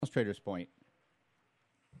Traders Point.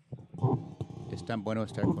 Es tan bueno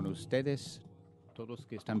estar con ustedes, todos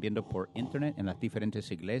que están viendo por internet en las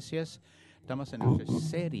diferentes iglesias. Estamos en nuestra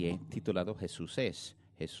serie titulada Jesús es.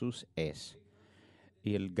 Jesús es.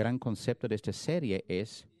 Y el gran concepto de esta serie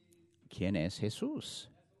es, ¿quién es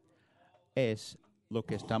Jesús? Es lo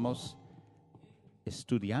que estamos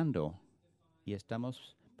estudiando y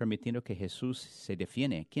estamos permitiendo que Jesús se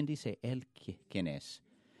define. ¿Quién dice él quién es?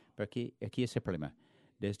 Pero aquí es el problema.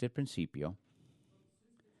 Desde el principio,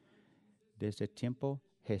 desde el tiempo,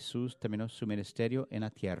 Jesús terminó su ministerio en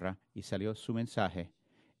la tierra y salió su mensaje.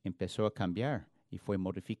 Empezó a cambiar y fue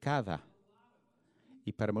modificada.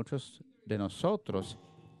 Y para muchos de nosotros,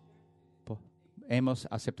 hemos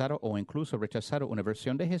aceptado o incluso rechazado una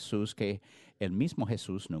versión de Jesús que el mismo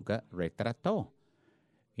Jesús nunca retrató.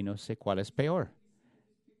 Y no sé cuál es peor.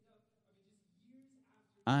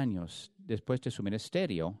 Años después de su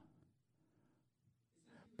ministerio,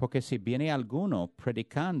 porque si viene alguno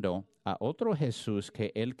predicando a otro Jesús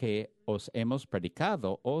que el que os hemos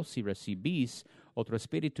predicado, o si recibís otro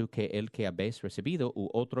espíritu que el que habéis recibido, u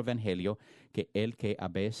otro evangelio que el que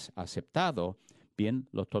habéis aceptado, bien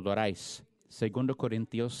lo toleraréis. 2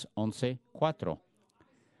 Corintios 11:4.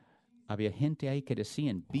 Había gente ahí que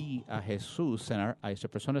decían, vi a Jesús sanar a esas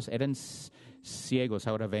personas, eran ciegos,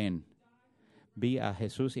 ahora ven. Vi a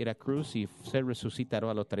Jesús ir a cruz y ser resucitado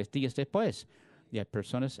a los 3 días después. Y hay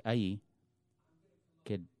personas ahí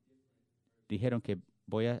que dijeron que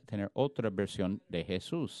voy a tener otra versión de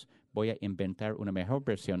Jesús. Voy a inventar una mejor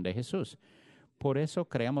versión de Jesús. Por eso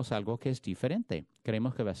creamos algo que es diferente.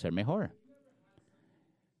 Creemos que va a ser mejor.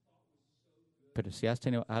 Pero si has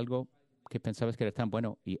tenido algo que pensabas que era tan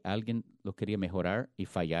bueno y alguien lo quería mejorar y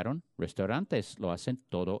fallaron, restaurantes lo hacen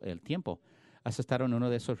todo el tiempo. Has estado en uno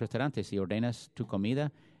de esos restaurantes y ordenas tu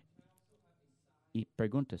comida y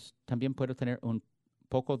preguntas, ¿también puedo tener un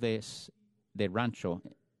poco de rancho,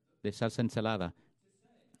 de salsa ensalada?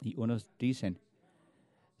 Y unos dicen,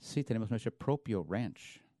 sí, tenemos nuestro propio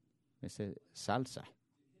ranch, esa salsa.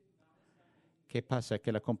 ¿Qué pasa?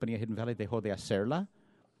 ¿Que la compañía Hidden Valley dejó de hacerla?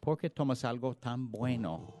 Porque tomas algo tan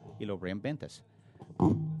bueno y lo reinventas.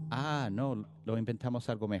 Ah, no, lo inventamos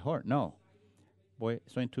algo mejor. No,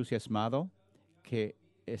 estoy entusiasmado que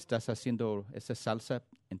estás haciendo esa salsa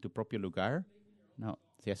en tu propio lugar. No,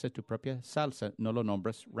 si haces tu propia salsa, no lo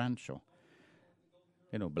nombras rancho.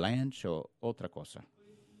 Blanche o otra cosa.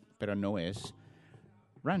 Pero no es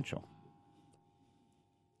rancho.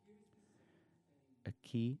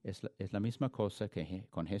 Aquí es la misma cosa que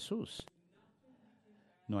con Jesús.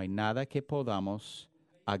 No hay nada que podamos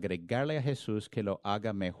agregarle a Jesús que lo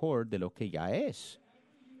haga mejor de lo que ya es.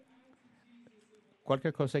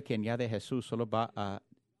 Cualquier cosa que añade a Jesús solo va a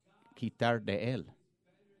quitar de él.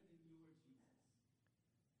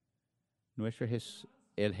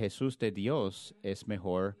 El Jesús de Dios es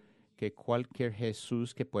mejor que cualquier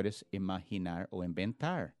Jesús que puedes imaginar o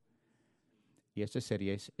inventar. Y esta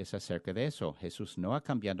serie es acerca de eso. Jesús no ha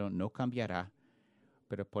cambiado, no cambiará,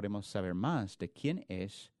 pero podemos saber más de quién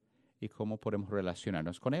es y cómo podemos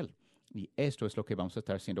relacionarnos con él. Y esto es lo que vamos a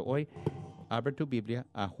estar haciendo hoy. Abre tu Biblia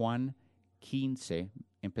a Juan 15,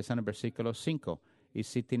 empezando en versículo 5. Y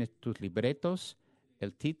si tienes tus libretos,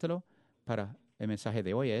 el título para el mensaje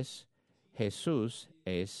de hoy es Jesús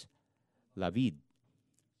es la vid.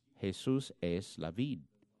 Jesús es la vid.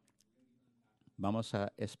 Vamos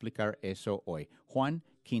a explicar eso hoy. Juan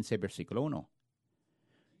 15, versículo 1.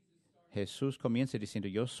 Jesús comienza diciendo,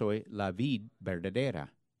 yo soy la vid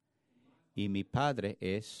verdadera y mi Padre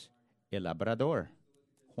es el labrador.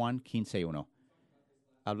 Juan 15, 1.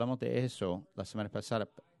 Hablamos de eso la semana pasada.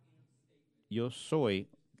 Yo soy,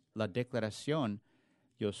 la declaración,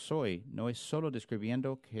 yo soy, no es solo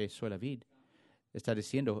describiendo que soy la vid. Está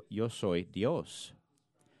diciendo, yo soy Dios.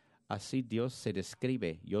 Así Dios se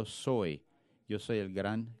describe, yo soy el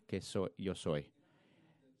gran que soy, yo soy.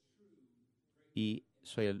 Y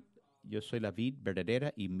yo soy la vid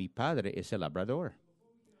verdadera y mi Padre es el labrador.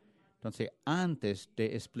 Entonces, antes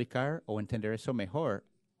de explicar o entender eso mejor,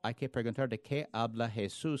 hay que preguntar de qué habla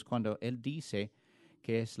Jesús cuando Él dice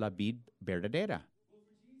que es la vid verdadera.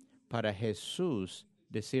 Para Jesús,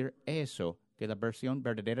 decir eso, que la versión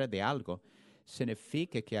verdadera de algo,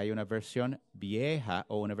 significa que hay una versión vieja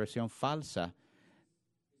o una versión falsa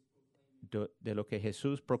de lo que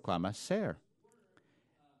Jesús proclama ser.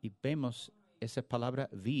 Y vemos esa palabra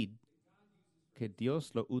vid que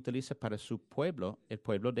Dios lo utiliza para su pueblo, el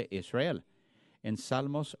pueblo de Israel. En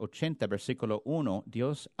Salmos 80, versículo 1,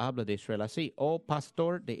 Dios habla de Israel así: oh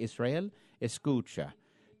pastor de Israel, escucha,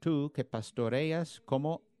 tú que pastoreas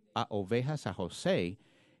como a ovejas a José,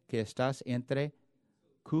 que estás entre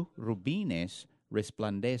querubines,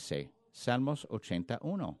 resplandece. Salmos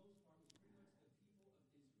 81.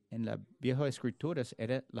 En las viejas escrituras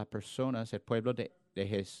eran las personas, el pueblo de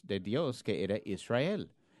Dios que era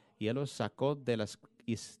Israel. Y Él los sacó de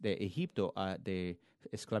Egipto de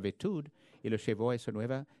esclavitud y los llevó a esa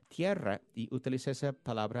nueva tierra y utilizó esa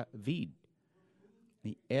palabra vid.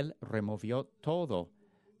 Y Él removió todo,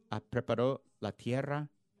 preparó la tierra,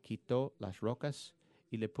 quitó las rocas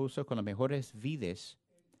y le puso con las mejores vides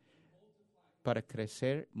para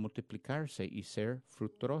crecer, multiplicarse y ser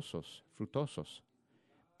frutosos.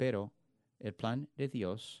 Pero el plan de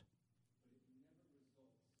Dios,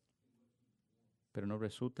 pero no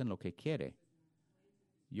resulta en lo que quiere.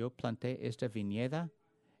 Yo planté esta viñeda,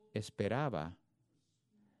 esperaba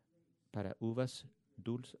para uvas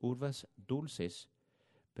dulces,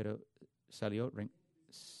 pero salieron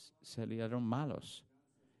malos.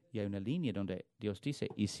 Y hay una línea donde Dios dice,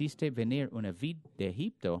 hiciste venir una vid de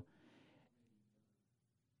Egipto,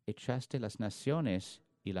 echaste las naciones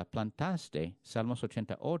y la plantaste. Salmos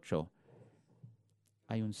 88.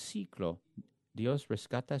 Hay un ciclo. Dios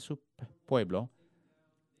rescata a su pueblo.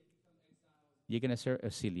 Llegan a ser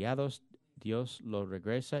exiliados. Dios lo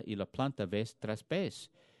regresa y lo planta vez tras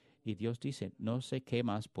vez. Y Dios dice, no sé qué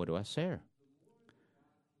más puedo hacer.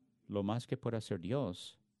 Lo más que puede hacer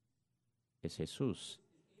Dios es Jesús.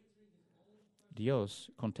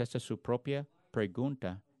 Dios contesta su propia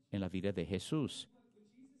pregunta en la vida de Jesús.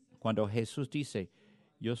 Cuando Jesús dice,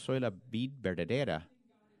 yo soy la vid verdadera,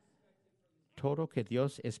 todo que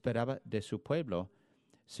Dios esperaba de su pueblo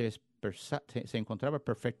se encontraba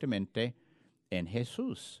perfectamente en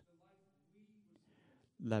Jesús.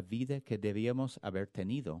 La vida que debíamos haber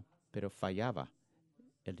tenido, pero fallaba.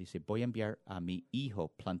 Él dice, voy a enviar a mi hijo,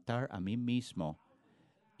 plantar a mí mismo,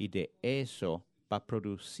 y de eso va a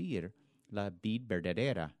producir la vid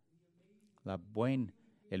verdadera, la buena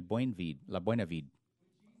vid.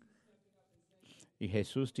 Y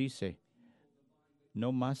Jesús dice,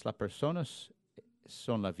 no más las personas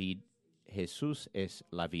son la vid, Jesús es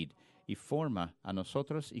la vid y forma a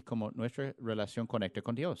nosotros y como nuestra relación conecta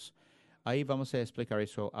con Dios. Ahí vamos a explicar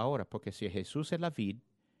eso ahora, porque si Jesús es la vid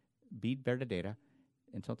verdadera,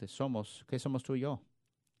 entonces ¿qué somos tú y yo?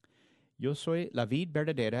 Yo soy la vid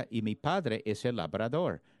verdadera y mi Padre es el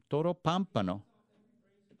labrador. Todo pámpano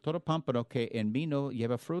que en mí no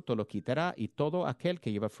lleva fruto lo quitará, y todo aquel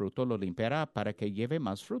que lleva fruto lo limpiará para que lleve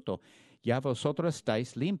más fruto. Ya vosotros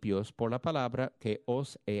estáis limpios por la palabra que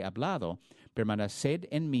os he hablado. Permaneced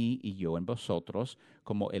en mí y yo en vosotros,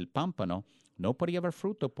 como el pámpano no puede llevar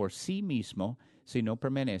fruto por sí mismo si no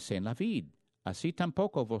permanece en la vid. Así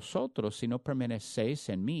tampoco vosotros si no permanecéis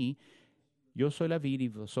en mí. Yo soy la vid y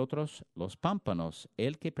vosotros los pámpanos.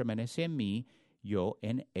 El que permanece en mí, yo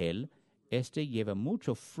en él, este lleva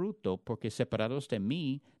mucho fruto, porque separados de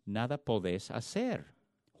mí nada podéis hacer.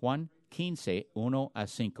 Juan 15,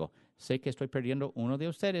 1-5. Sé que estoy perdiendo uno de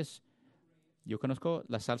ustedes. Yo conozco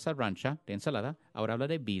la salsa rancha de ensalada. Ahora habla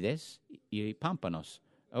de vides y pámpanos.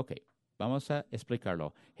 Ok, vamos a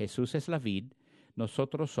explicarlo. Jesús es la vid,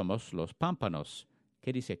 nosotros somos los pámpanos.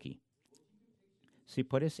 ¿Qué dice aquí? Si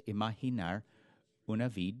puedes imaginar una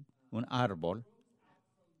vid, un árbol,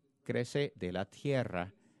 crece de la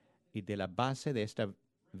tierra y de la base de esta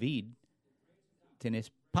vid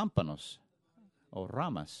tienes pámpanos o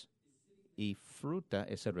ramas y fruta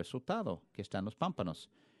es el resultado que están los pámpanos.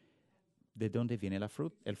 ¿De dónde viene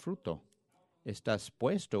el fruto? Estás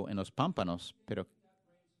puesto en los pámpanos, pero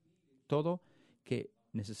todo que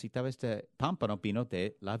necesitaba este pámpano vino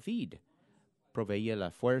de la vid. Proveía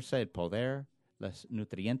la fuerza, el poder, los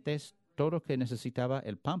nutrientes, todo lo que necesitaba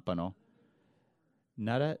el pámpano.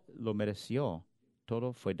 Nada lo mereció,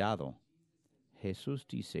 todo fue dado. Jesús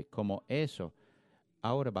dice, como eso,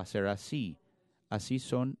 ahora va a ser así. Así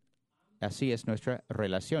es nuestra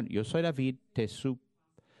relación. Yo soy la vid, te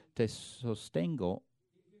sostengo,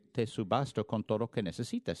 te subasto con todo lo que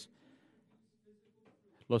necesitas.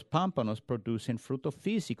 Los pámpanos producen fruto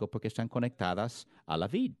físico porque están conectadas a la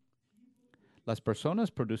vid. Las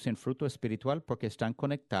personas producen fruto espiritual porque están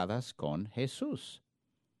conectadas con Jesús.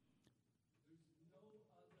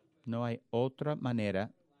 No hay otra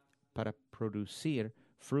manera para producir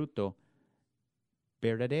fruto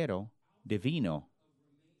verdadero, divino,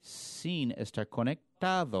 sin estar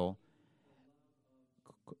conectado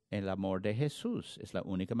en el amor de Jesús. Es la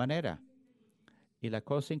única manera. Y la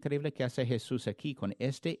cosa increíble que hace Jesús aquí con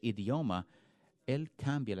este idioma, Él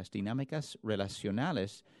cambia las dinámicas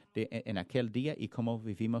relacionales en aquel día y cómo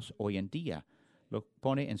vivimos hoy en día. Lo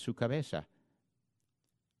pone en su cabeza.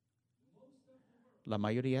 La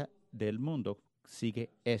mayoría del mundo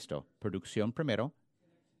sigue esto. Producción primero.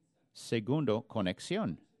 Segundo,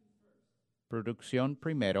 conexión. producción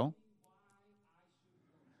primero.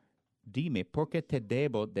 Dime, ¿por qué te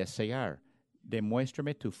debo desear?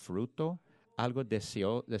 Demuéstrame tu fruto, algo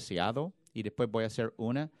deseado, y después voy a hacer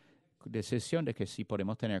una decisión de que si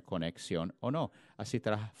podemos tener conexión o no. Así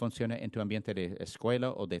funciona en tu ambiente de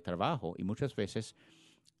escuela o de trabajo. Y muchas veces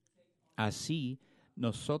así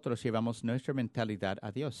nosotros llevamos nuestra mentalidad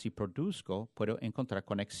a Dios. Si produzco, puedo encontrar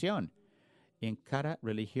conexión. En cada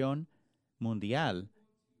religión mundial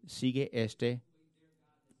sigue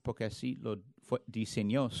porque así lo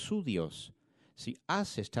diseñó su Dios. Si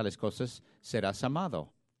haces tales cosas, serás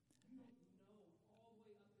amado.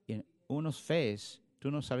 En unos fes, tú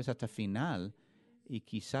no sabes hasta el final y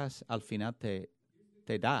quizás al final te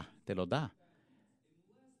lo da.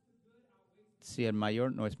 Si el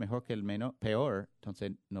mayor no es mejor que el peor,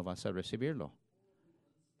 entonces no vas a recibirlo.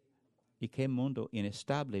 ¿Y qué mundo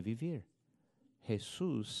inestable vivir?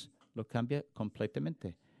 Jesús lo cambia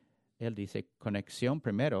completamente. Él dice conexión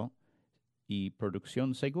primero y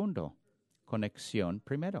producción segundo. Conexión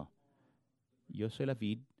primero. Yo soy la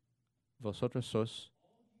vid, vosotros sois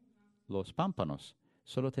los pámpanos.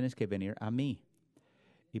 Solo tienes que venir a mí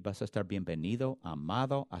y vas a estar bienvenido,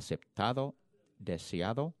 amado, aceptado,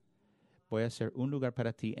 deseado. Voy a hacer un lugar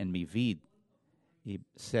para ti en mi vid y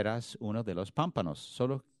serás uno de los pámpanos.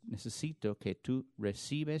 Solo necesito que tú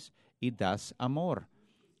recibes y das amor.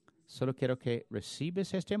 Solo quiero que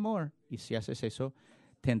recibes este amor y si haces eso,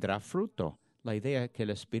 tendrá fruto. La idea es que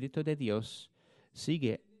el Espíritu de Dios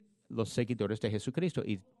sigue los seguidores de Jesucristo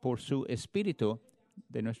y por su Espíritu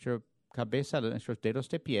de nuestra cabeza, de nuestros dedos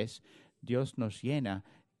de pies, Dios nos llena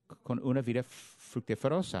con una vida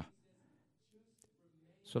fructífera.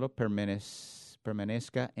 Solo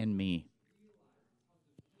permanezca en mí.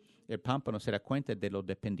 El pámpano se da cuenta de lo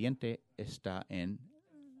dependiente está en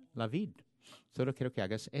la vid. Solo quiero que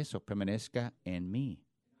hagas eso, permanezca en mí.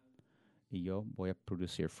 Y yo voy a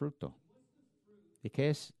producir fruto. ¿Y qué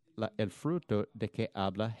es el fruto de que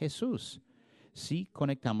habla Jesús? Si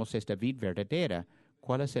conectamos esta vid verdadera,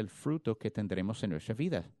 ¿cuál es el fruto que tendremos en nuestra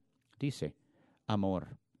vida? Dice,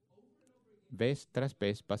 amor. Vez tras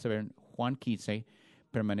vez vas a ver en Juan 15,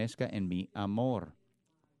 permanezca en mi amor.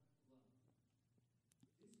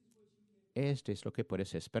 Este es lo que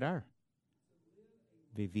puedes esperar.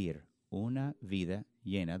 Vivir una vida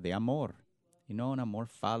llena de amor. Y no un amor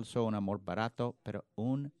falso, un amor barato, pero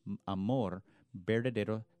un amor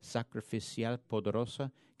verdadero, sacrificial,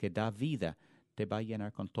 poderoso, que da vida. Te va a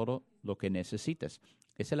llenar con todo lo que necesitas.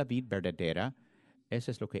 Esa es la vida verdadera.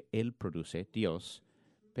 Eso es lo que Él produce, Dios.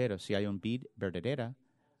 Pero si hay un vid verdadera,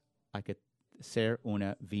 hay que ser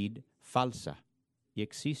una vid falsa. Y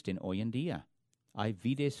existen hoy en día. Hay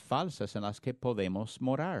vides falsas en las que podemos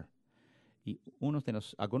morar. Y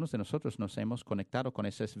algunos de nosotros nos hemos conectado con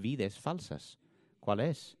esas vides falsas. ¿Cuál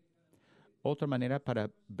es? Otra manera para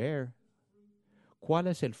ver cuál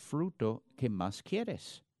es el fruto que más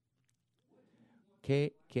quieres.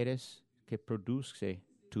 ¿Qué quieres que produzca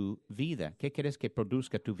tu vida? ¿Qué quieres que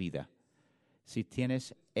produzca tu vida? Si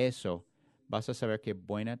tienes eso, vas a saber qué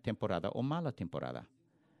buena temporada o mala temporada.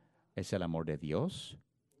 ¿Es el amor de Dios?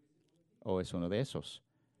 ¿O es uno de esos?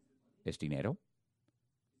 ¿Es dinero?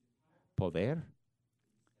 ¿Poder?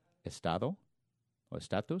 ¿Estado? ¿O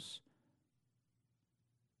estatus?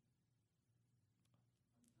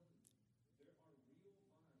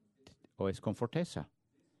 ¿O es conforteza?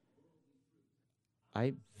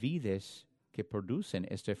 Hay vides que producen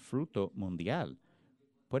este fruto mundial.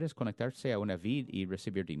 Puedes conectarse a una vid y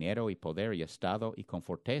recibir dinero y poder y estado y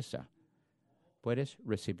conforteza. Puedes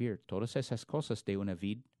recibir todas esas cosas de una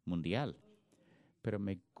vid mundial. Pero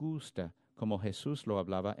me gusta como Jesús lo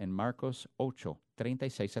hablaba en Marcos 8,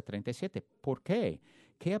 36 a 37. ¿Por qué?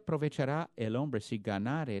 ¿Qué aprovechará el hombre si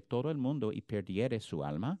ganare todo el mundo y perdiere su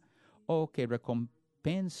alma? ¿O qué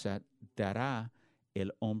recompensa dará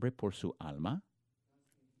el hombre por su alma?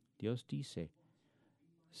 Dios dice,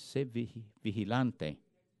 sé vigilante.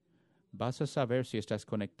 Vas a saber si estás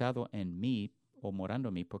conectado en mí o morando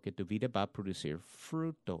en mí, porque tu vida va a producir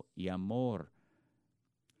fruto y amor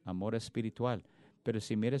espiritual. Pero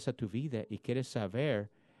si miras a tu vida y quieres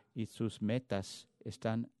saber y sus metas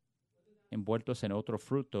están envueltos en otro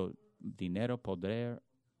fruto, dinero, poder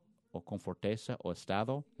o conforteza o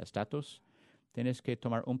estatus, tienes que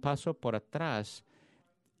tomar un paso por atrás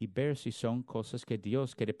y ver si son cosas que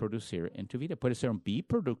Dios quiere producir en tu vida. Puede ser un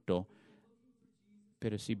biproducto,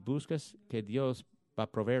 pero si buscas que Dios va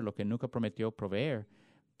a proveer lo que nunca prometió proveer,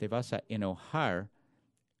 te vas a enojar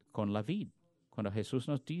con la vid. Cuando Jesús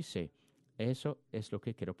nos dice, eso es lo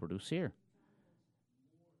que quiero producir.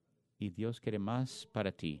 Y Dios quiere más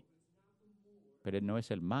para ti, pero no es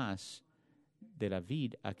el más de la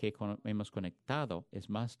vid a que hemos conectado es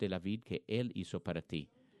más de la vid que Él hizo para ti.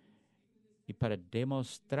 Y para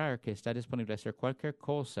demostrar que está disponible a hacer cualquier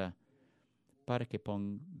cosa para que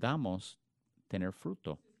podamos tener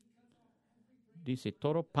fruto. Dice,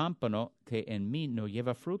 todo pámpano que en mí no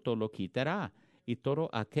lleva fruto lo quitará, y todo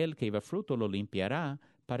aquel que lleva fruto lo limpiará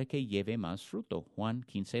para que lleve más fruto. Juan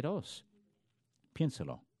 15:2.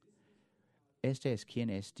 Piénsalo. Este es quien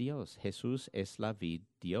es Dios. Jesús es la vid,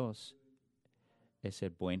 Dios es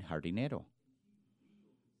el buen jardinero.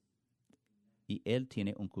 Y Él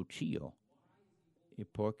tiene un cuchillo. ¿Y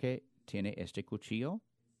por qué tiene este cuchillo?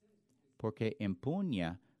 Porque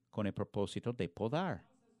empuña con el propósito de podar.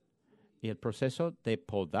 Y el proceso de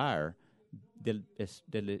podar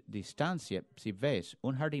de la distancia, si ves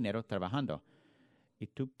un jardinero trabajando, y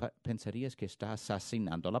tú pensarías que está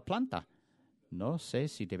asesinando la planta. No sé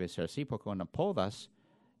si debe ser así, porque cuando podas,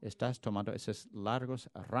 estás tomando esas largas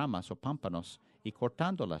ramas o pámpanos y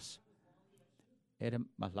cortándolas. Era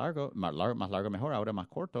más largo mejor, ahora más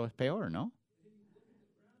corto es peor, ¿no?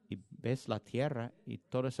 Y ves la tierra y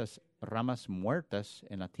todas esas ramas muertas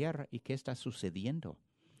en la tierra, ¿y qué está sucediendo?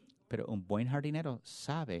 Pero un buen jardinero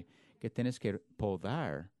sabe que tienes que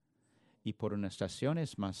podar, y por una estación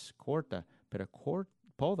es más corta, pero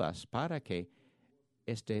podas para que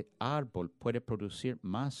este árbol puede producir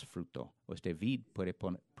más fruto, o este vid puede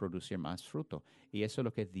producir más fruto. Y eso es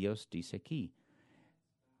lo que Dios dice aquí,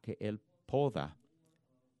 que Él poda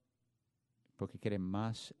porque quiere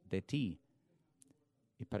más de ti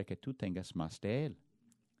y para que tú tengas más de Él.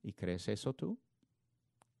 ¿Y crees eso tú?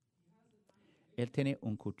 Él tiene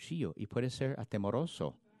un cuchillo y puede ser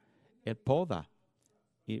atemoroso. Él poda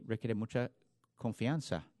y requiere mucha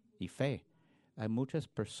confianza y fe. Hay muchas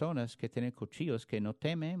personas que tienen cuchillos que no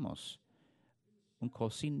tememos. Un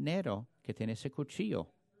cocinero que tiene ese cuchillo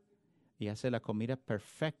y hace la comida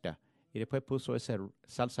perfecta. Y después puso esa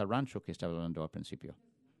salsa rancho que estaba hablando al principio.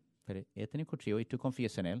 Pero él tiene un cuchillo y tú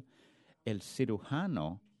confías en él. El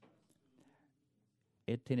cirujano,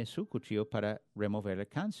 él tiene su cuchillo para remover el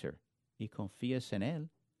cáncer. Y confías en él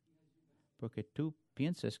porque tú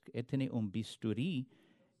piensas que él tiene un bisturí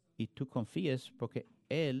y tú confías porque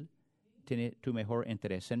él tiene tu mejor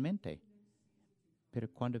interés en mente. Pero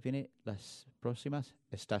cuando viene la próxima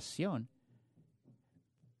estación,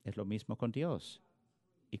 es lo mismo con Dios.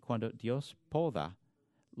 Y cuando Dios poda,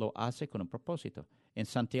 lo hace con un propósito. En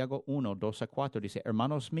Santiago 1:2-4 dice,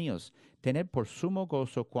 hermanos míos, tened por sumo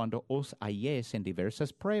gozo cuando os halléis en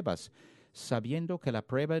diversas pruebas, sabiendo que la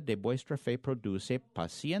prueba de vuestra fe produce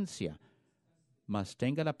paciencia. Mas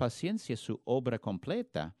tenga la paciencia su obra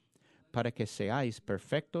completa, para que seáis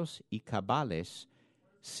perfectos y cabales,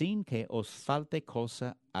 sin que os falte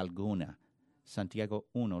cosa alguna. Santiago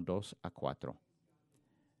 1:2-4.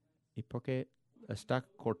 ¿Y por qué está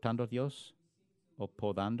cortando Dios o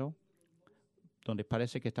podando, donde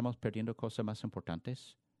parece que estamos perdiendo cosas más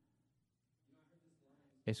importantes?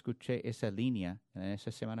 Escuché esa línea en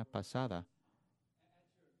esa semana pasada.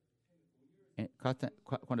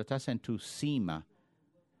 Cuando estás en tu cima,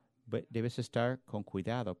 debes estar con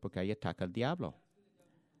cuidado porque ahí ataca el diablo.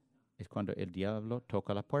 Es cuando el diablo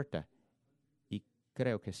toca la puerta. Y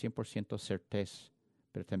creo que 100% certeza.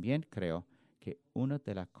 Pero también creo que una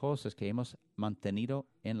de las cosas que hemos mantenido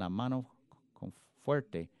en la mano con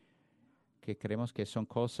fuerte, que creemos que son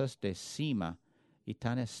cosas de cima y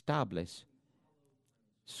tan estables,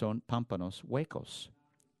 son pámpanos huecos.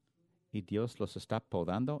 Y Dios los está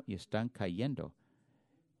podando y están cayendo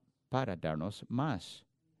para darnos más.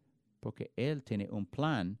 Porque Él tiene un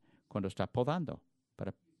plan cuando está podando,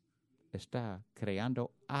 está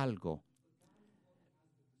creando algo.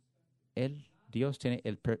 Dios tiene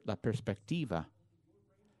la perspectiva.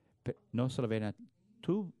 No solo ven a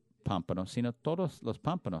tu pámpano, sino todos los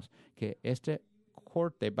pámpanos, que este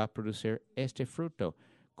corte va a producir este fruto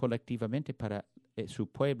colectivamente para su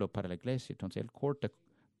pueblo, para la iglesia. Entonces Él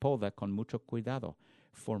poda con mucho cuidado,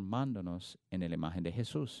 formándonos en la imagen de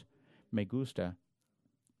Jesús. Me gusta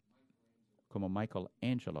como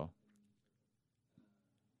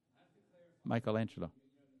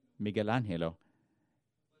Miguel Ángelo,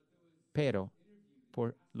 pero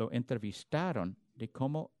lo entrevistaron de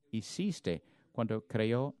cómo hiciste cuando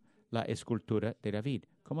creó la escultura de David.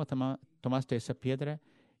 ¿Cómo tomaste esa piedra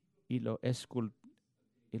y lo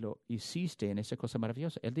hiciste en esa cosa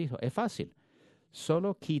maravillosa? Él dijo, es fácil.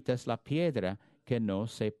 Solo quitas la piedra que no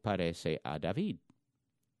se parece a David.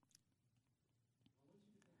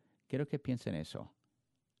 Quiero que piensen eso.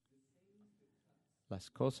 Las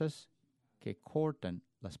cosas que cortan,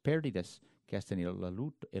 las pérdidas que has tenido,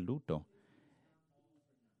 el luto.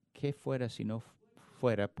 ¿Qué pasó si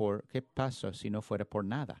no fuera por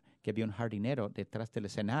nada? que había un jardinero detrás del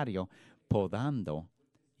escenario podando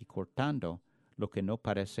y cortando lo que no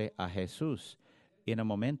parece a Jesús. Y en un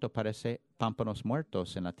momento parece pámpanos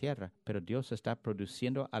muertos en la tierra, pero Dios está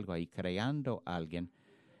produciendo algo ahí, creando a alguien,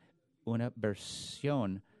 una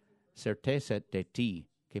versión, certeza de ti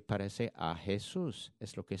que parece a Jesús.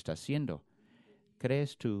 Es lo que está haciendo.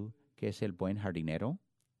 ¿Crees tú que es el buen jardinero?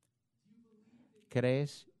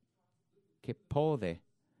 ¿Crees que puede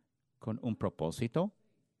con un propósito?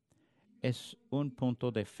 Es un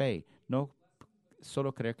punto de fe. No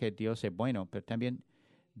solo creer que Dios es bueno, pero también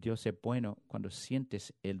Dios es bueno cuando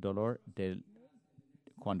sientes el dolor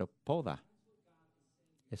cuando poda.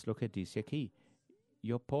 Es lo que dice aquí.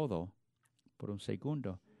 Yo puedo por un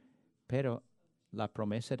segundo, pero la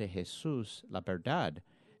promesa de Jesús, la verdad,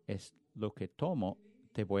 es lo que tomo,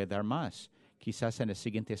 te voy a dar más. Quizás en la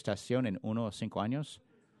siguiente estación, en 1 o 5 años,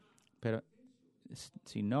 pero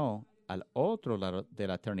si no, al otro lado de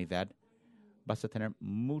la eternidad, vas a tener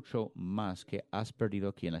mucho más que has perdido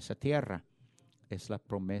aquí en esa tierra. Es la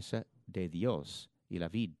promesa de Dios y la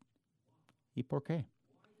vida. ¿Y por qué?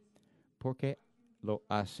 Porque lo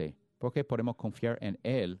hace. Porque podemos confiar en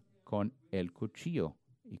Él con el cuchillo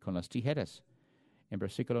y con las tijeras. En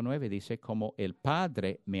versículo 9 dice, como el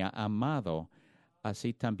Padre me ha amado,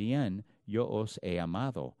 así también yo os he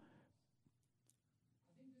amado.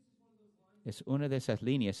 Es una de esas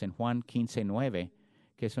líneas en Juan 15:9,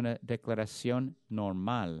 que es una declaración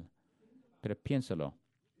normal. Pero piénsalo.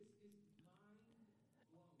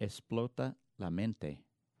 Explota la mente.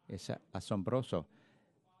 Es asombroso.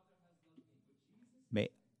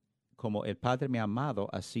 Como el Padre me ha amado,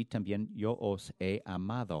 así también yo os he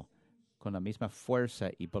amado, con la misma fuerza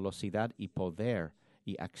y velocidad y poder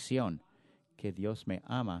y acción que Dios me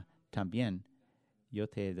ama, también yo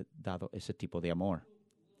te he dado ese tipo de amor.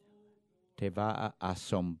 Te va a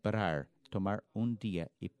asombrar tomar un día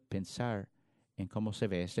y pensar en cómo se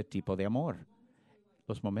ve este tipo de amor.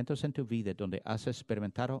 Los momentos en tu vida donde has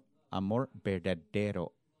experimentado amor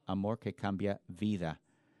verdadero, amor que cambia vida,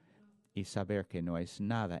 y saber que no es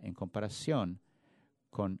nada en comparación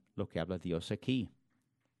con lo que habla Dios aquí.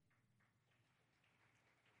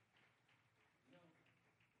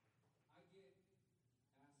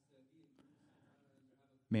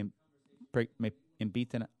 Me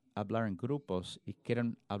invitan a hablar en grupos y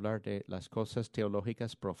quieren hablar de las cosas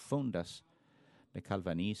teológicas profundas, de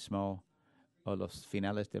calvinismo o los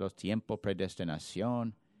finales de los tiempos,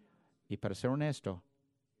 predestinación. Y para ser honesto,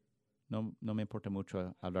 no me importa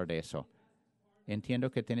mucho hablar de eso.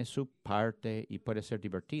 Entiendo que tiene su parte y puede ser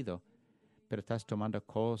divertido, pero estás tomando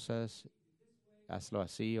cosas, hazlo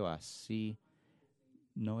así o así.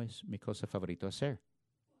 No es mi cosa favorita hacer.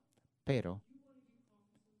 Pero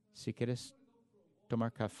si quieres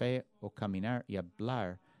tomar café o caminar y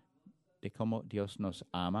hablar de cómo Dios nos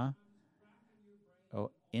ama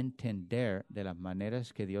o entender de las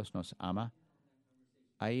maneras que Dios nos ama,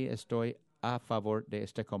 ahí estoy a favor de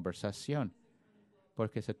esta conversación,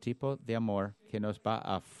 porque es el tipo de amor que nos va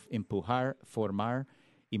a empujar, formar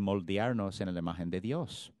y moldearnos en la imagen de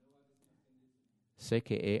Dios. Sé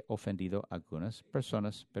que he ofendido a algunas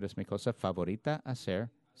personas, pero es mi cosa favorita hacer.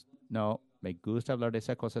 No, me gusta hablar de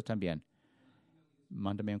esas cosas también.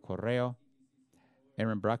 Mándame un correo,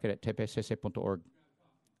 aaronbrackett@tpcc.org.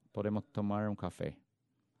 Podemos tomar un café.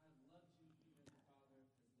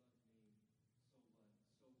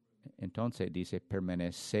 Entonces dice,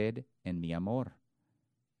 permaneced en mi amor.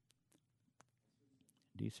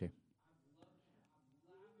 Dice,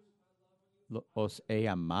 os he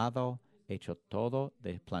amado, hecho todo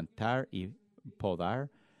de plantar y podar,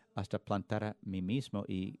 hasta plantar a mí mismo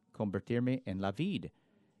y convertirme en la vid.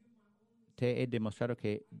 Te he demostrado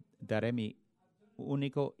que daré mi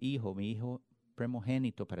único hijo, mi hijo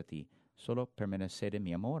primogénito para ti. Solo permanecer en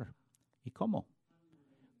mi amor. ¿Y cómo?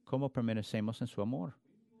 ¿Cómo permanecemos en su amor?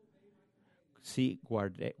 Si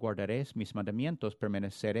guardaréis mis mandamientos,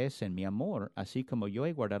 permaneceréis en mi amor, así como yo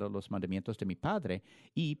he guardado los mandamientos de mi Padre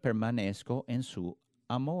y permanezco en su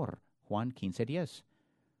amor. Juan 15:10.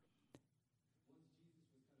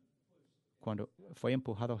 Cuando fue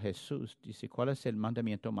empujado Jesús, dice, ¿cuál es el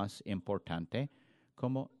mandamiento más importante?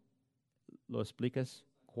 ¿Cómo lo explicas?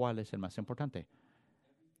 ¿Cuál es el más importante?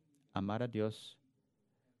 Amar a Dios,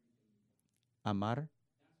 amar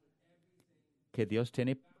que Dios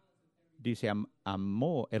tiene, dice, el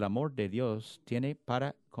amor de Dios tiene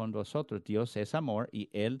para con nosotros. Dios es amor y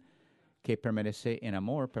Él que permanece en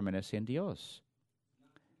amor, permanece en Dios.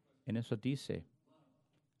 En eso dice,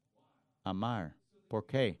 amar. ¿Por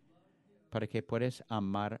qué? Para que puedas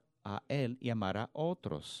amar a Él y amar a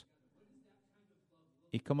otros.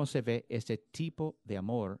 ¿Y cómo se ve este tipo de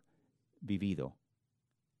amor vivido?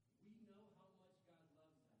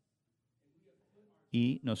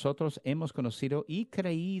 Y nosotros hemos conocido y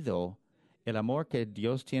creído el amor que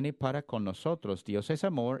Dios tiene para con nosotros. Dios es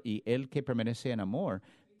amor y el que permanece en amor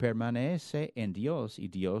permanece en Dios y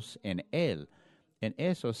Dios en él. En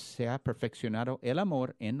eso se ha perfeccionado el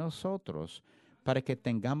amor en nosotros para que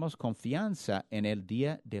tengamos confianza en el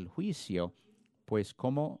día del juicio, pues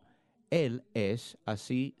como Él es,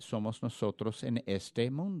 así somos nosotros en este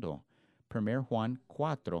mundo. 1 Juan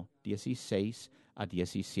 4, 16 a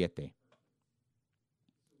 17.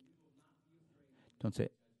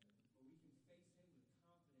 Entonces,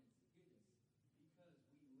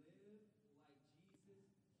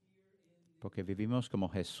 porque vivimos como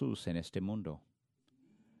Jesús en este mundo.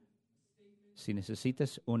 Si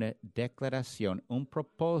necesitas una declaración, un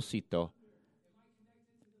propósito,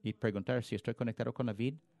 y preguntar si estoy conectado con la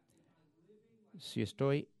vid, si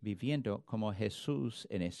estoy viviendo como Jesús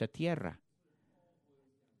en esta tierra.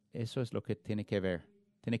 Eso es lo que tiene que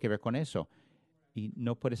ver con eso. Y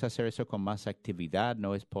no puedes hacer eso con más actividad,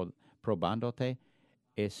 no es probándote,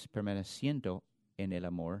 es permaneciendo en el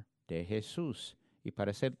amor de Jesús. Y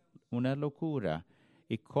parece una locura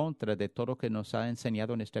y contra de todo lo que nos ha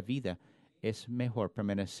enseñado en esta vida, es mejor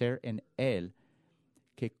permanecer en Él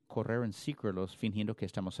que correr en círculos fingiendo que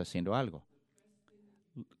estamos haciendo algo.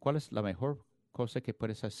 ¿Cuál es la mejor cosa que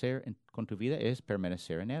puedes hacer con tu vida? Es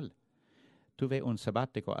permanecer en Él. Tuve un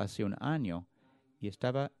sabático hace un año y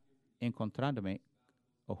estaba encontrándome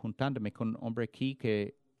o juntándome con un hombre aquí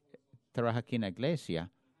que trabaja aquí en la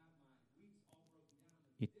iglesia.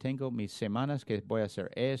 Y tengo mis semanas que voy a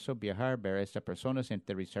hacer eso, viajar, ver a estas personas,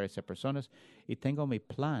 entrevistar a estas personas. Y tengo mi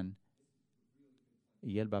plan.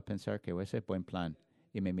 Y él va a pensar que ese es buen plan.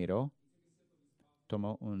 Y me miró,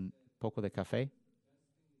 tomó un poco de café.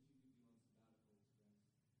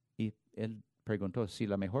 Y él preguntó si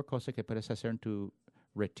la mejor cosa que puedes hacer en tu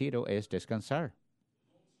retiro es descansar.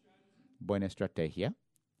 Buena estrategia,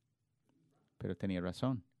 pero tenía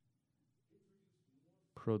razón.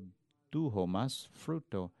 Produjo más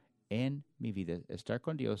fruto en mi vida. Estar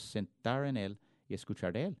con Dios, sentar en Él y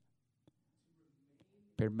escuchar de Él.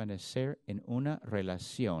 Permanecer en una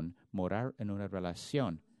relación, morar en una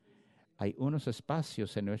relación. Hay unos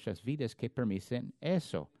espacios en nuestras vidas que permiten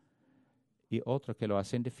eso y otros que lo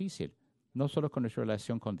hacen difícil. No solo con nuestra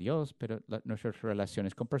relación con Dios, pero nuestras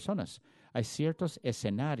relaciones con personas. Hay ciertos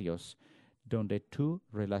escenarios donde tu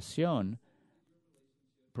relación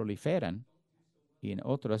proliferan y en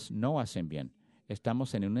otros no hacen bien.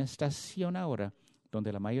 Estamos en una estación ahora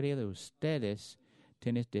donde la mayoría de ustedes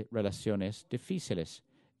tienen relaciones difíciles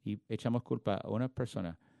y echamos culpa a una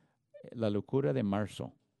persona. La locura de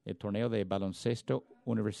marzo, el torneo de baloncesto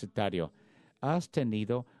universitario. ¿Has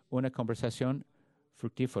tenido una conversación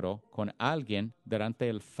fructífera con alguien durante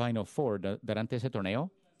el Final Four, durante ese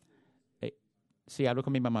torneo? Sí, hablo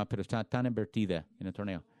con mi mamá, pero está tan invertida en el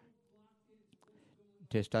torneo.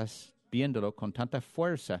 Te estás viéndolo con tanta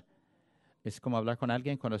fuerza. Es como hablar con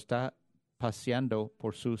alguien cuando está paseando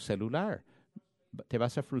por su celular. Te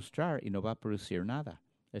vas a frustrar y no va a producir nada.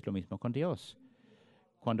 Es lo mismo con Dios.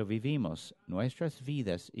 Cuando vivimos nuestras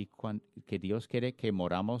vidas y que Dios quiere que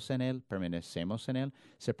moramos en Él, permanecemos en Él,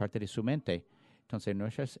 ser parte de su mente. Entonces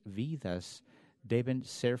nuestras vidas deben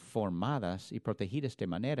ser formadas y protegidas de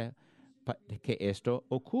manera que esto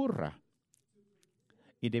ocurra.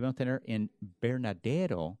 Y debemos tener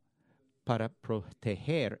invernadero para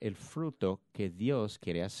proteger el fruto que Dios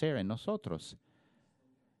quiere hacer en nosotros.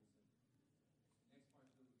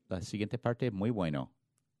 La siguiente parte es muy bueno.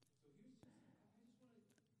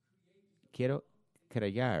 Quiero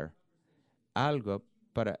crear algo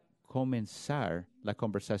para comenzar la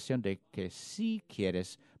conversación de que si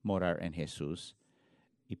quieres morar en Jesús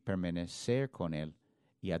y permanecer con Él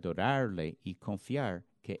y adorarle y confiar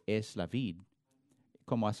que es la vid.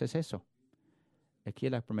 ¿Cómo haces eso? Aquí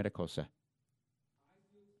es la primera cosa.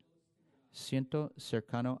 Siento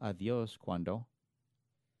cercano a Dios cuando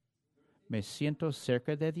me siento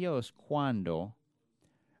cerca de Dios cuando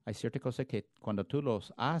hay ciertas cosas que cuando tú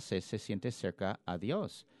los haces se siente cerca a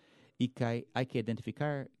Dios y que hay que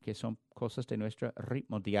identificar que son cosas de nuestro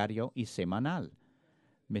ritmo diario y semanal.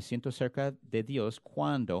 Me siento cerca de Dios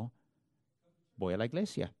cuando voy a la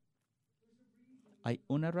iglesia. Hay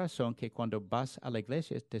una razón que cuando vas a la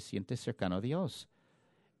iglesia te sientes cercano a Dios.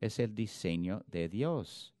 Es el diseño de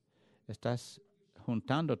Dios. Estás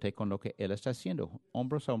juntándote con lo que Él está haciendo,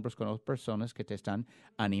 hombros a hombros con otras personas que te están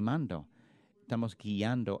animando. Estamos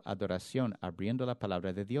guiando adoración, abriendo la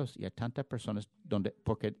palabra de Dios. Y hay tantas personas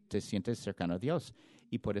porque te sientes cercano a Dios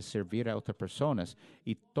y puedes servir a otras personas.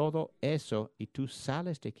 Y todo eso, y tú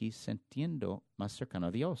sales de aquí sintiendo más cercano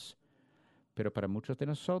a Dios. Pero para muchos de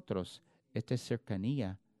nosotros, esta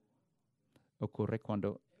cercanía ocurre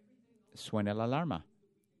cuando suena la alarma.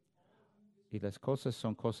 Y las cosas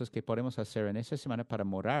son cosas que podemos hacer en esa semana para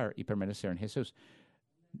morar y permanecer en Jesús.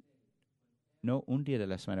 No un día de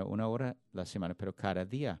la semana, una hora a la semana, pero cada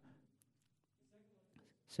día.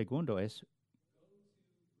 Segundo es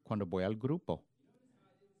cuando voy al grupo.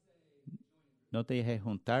 No te dejes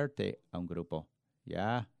juntarte a un grupo.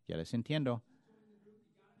 Ya les entiendo.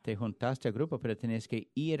 Te juntaste al grupo, pero tienes que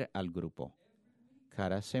ir al grupo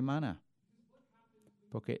cada semana.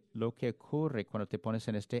 Porque lo que ocurre cuando te pones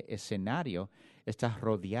en este escenario, estás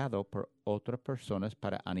rodeado por otras personas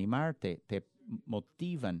para animarte, te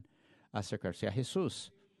motivan a acercarse a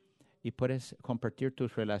Jesús. Y puedes compartir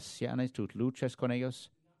tus relaciones, tus luchas con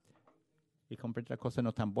ellos y compartir cosas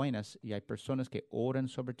no tan buenas. Y hay personas que oran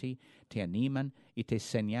sobre ti, te animan y te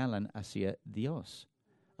señalan hacia Dios,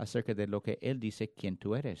 acerca de lo que Él dice quién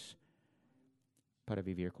tú eres, para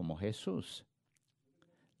vivir como Jesús.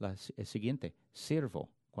 El siguiente, sirvo.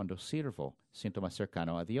 Cuando sirvo, siento más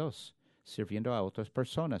cercano a Dios, sirviendo a otras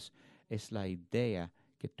personas. Es la idea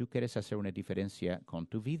que tú quieres hacer una diferencia con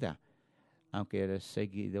tu vida, aunque eres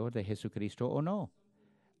seguidor de Jesucristo o no.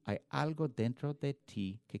 Hay algo dentro de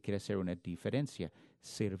ti que quiere hacer una diferencia,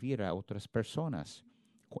 servir a otras personas.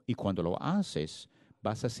 Y cuando lo haces,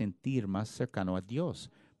 vas a sentir más cercano a Dios,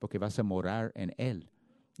 porque vas a morar en Él.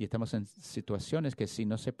 Y estamos en situaciones que si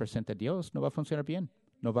no se presenta Dios, no va a funcionar bien.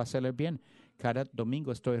 No va a salir bien. Cada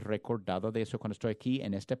domingo estoy recordado de eso cuando estoy aquí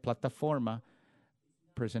en esta plataforma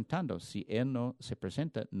presentando. Si Él no se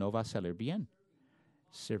presenta, no va a salir bien.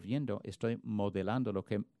 Sirviendo, estoy modelando lo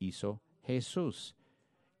que hizo Jesús.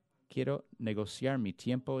 Quiero negociar mi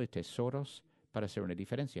tiempo y tesoros para hacer una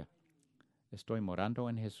diferencia. Estoy morando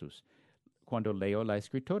en Jesús. Cuando leo la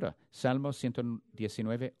Escritura, Salmo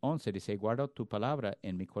 119, 11 dice, guardo tu palabra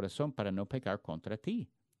en mi corazón para no pecar contra ti.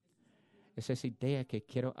 Es esa idea que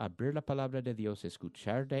quiero abrir la palabra de Dios,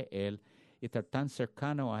 escuchar de Él y estar tan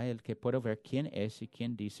cercano a Él que puedo ver quién es y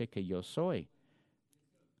quién dice que yo soy.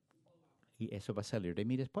 Y eso va a salir de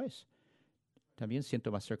mí después. También siento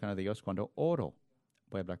más cercano a Dios cuando oro.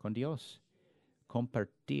 Voy a hablar con Dios,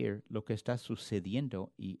 compartir lo que está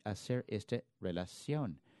sucediendo y hacer esta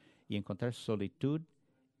relación y encontrar solitud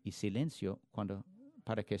y silencio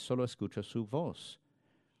para que solo escucho su voz,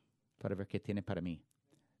 para ver qué tiene para mí.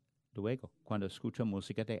 Luego, cuando escucho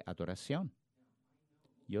música de adoración,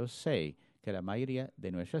 yo sé que la mayoría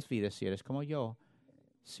de nuestras vidas, si eres como yo,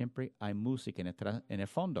 siempre hay música en el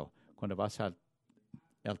fondo. Cuando vas al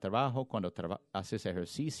trabajo, cuando haces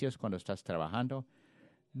ejercicios, cuando estás trabajando.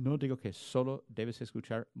 No digo que solo debes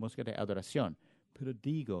escuchar música de adoración, pero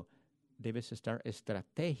digo, debes estar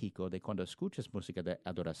estratégico de cuando escuchas música de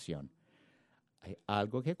adoración. Hay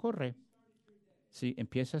algo que ocurre. Si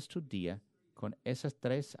empiezas tu día con esas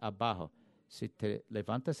tres abajo, si te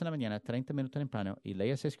levantas en la mañana 30 minutos temprano y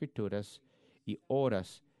lees escrituras y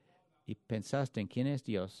oras y pensaste en quién es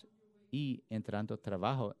Dios y entrando al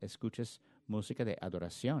trabajo escuchas música de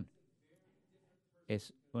adoración,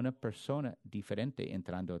 es una persona diferente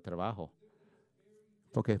entrando al trabajo.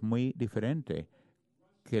 Porque es muy diferente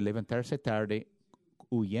que levantarse tarde,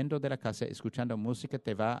 huyendo de la casa, escuchando música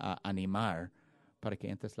te va a animar para que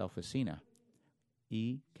entres a la oficina.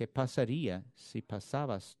 ¿Y qué pasaría si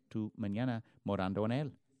pasabas tu mañana morando en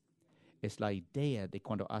Él? Es la idea de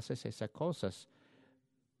cuando haces esas cosas,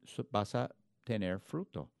 vas a tener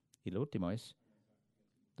fruto. Y lo último es,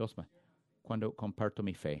 cuando comparto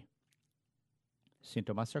mi fe.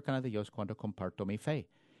 Siento más cercano de Dios cuando comparto mi fe.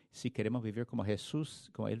 Si queremos vivir como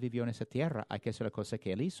Jesús, como Él vivió en esa tierra, hay que hacer la cosa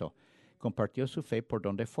que Él hizo. Compartió su fe por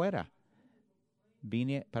donde fuera.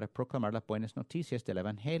 Vine para proclamar las buenas noticias del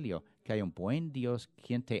Evangelio, que hay un buen Dios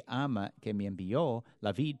quien te ama, que me envió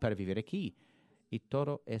la vida para vivir aquí. Y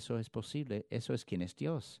todo eso es posible. Eso es quien es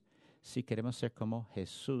Dios. Si queremos ser como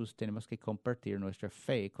Jesús, tenemos que compartir nuestra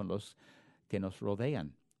fe con los que nos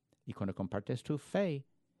rodean. Y cuando compartes tu fe,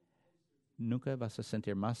 nunca vas a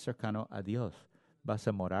sentir más cercano a Dios. Vas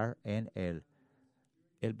a morar en Él.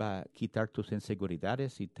 Él va a quitar tus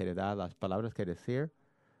inseguridades y te da las palabras que decir.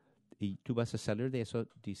 Y tú vas a salir de eso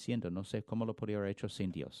diciendo, no sé cómo lo podría haber hecho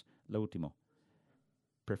sin Dios. Lo último,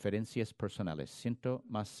 preferencias personales. Siento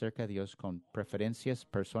más cerca de Dios con preferencias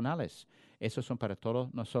personales. Esos son para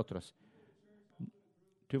todos nosotros.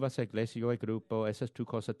 Tú vas a la iglesia, yo al grupo, esa es tu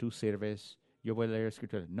cosa, tú sirves, yo voy a leer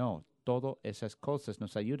escritura. No, todas esas cosas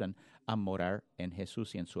nos ayudan a morar en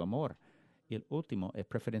Jesús y en su amor. Y el último es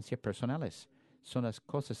preferencias personales. Son las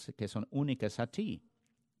cosas que son únicas a ti.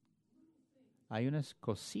 Hay unas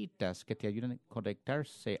cositas que te ayudan a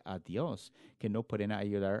conectarse a Dios que no pueden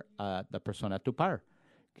ayudar a la persona a tu par.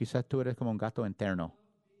 Quizás tú eres como un gato interno.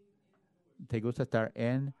 Te gusta estar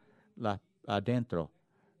en la adentro.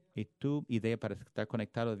 Y tu idea para estar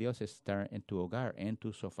conectado a Dios es estar en tu hogar, en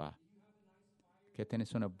tu sofá. Que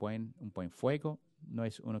tienes un buen fuego, no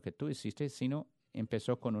es uno que tú hiciste, sino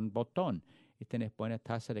empezó con un botón y tienes buena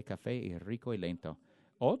taza de café y rico y lento.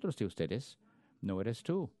 Otros de ustedes, no eres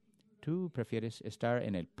tú. Tú prefieres estar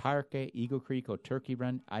en el parque, Eagle Creek o Turkey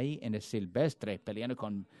Run, ahí en el silvestre, peleando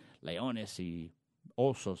con leones y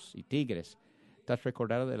osos y tigres. Estás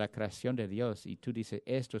recordado de la creación de Dios y tú dices,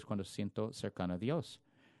 esto es cuando siento cercano a Dios.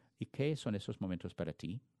 ¿Y qué son esos momentos para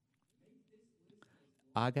ti?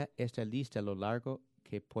 Haga esta lista lo largo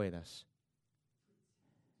que puedas.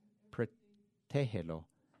 Protégelo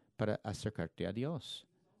para acercarte a Dios,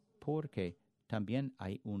 porque también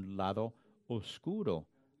hay un lado oscuro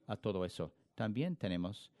a todo eso. También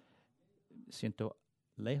siento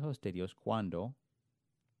lejos de Dios cuando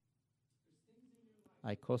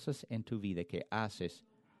hay cosas en tu vida que haces,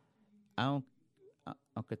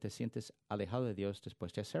 aunque te sientes alejado de Dios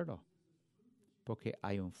después de hacerlo, porque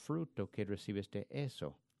hay un fruto que recibes de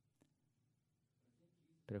eso.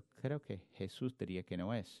 Pero creo que Jesús diría que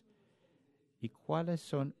no es. ¿Y cuáles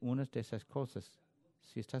son unas de esas cosas?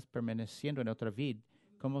 Si estás permaneciendo en otra vid,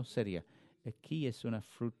 ¿cómo sería? Aquí es un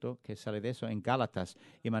fruto que sale de eso en Gálatas.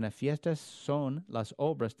 Y manifiestas son las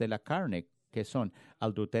obras de la carne, que son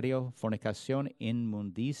adulterio, fornicación,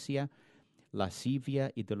 inmundicia,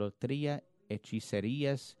 lascivia, idolatría,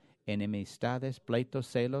 hechicerías, enemistades, pleitos,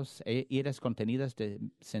 celos, iras contenidas,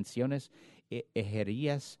 disensiones,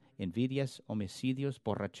 herejías, envidias, homicidios,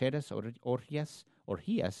 borracheras,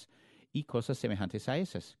 orgías y cosas semejantes a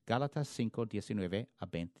esas. Gálatas 5, 19 a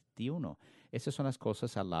 21. Esas son las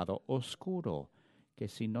cosas al lado oscuro, que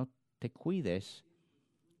si no te cuides,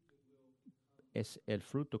 es el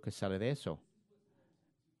fruto que sale de eso.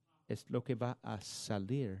 Es lo que va a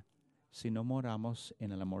salir si no moramos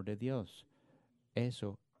en el amor de Dios.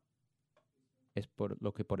 Eso es por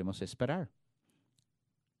lo que podemos esperar.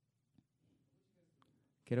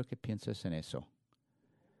 Quiero que pienses en eso.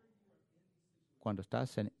 Cuando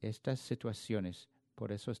estás en estas situaciones,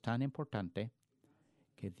 por eso es tan importante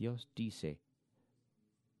que Dios dice,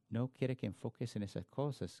 no quiere que enfoques en esas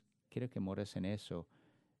cosas, quiere que mores en eso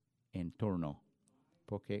en turno.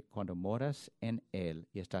 Porque cuando moras en Él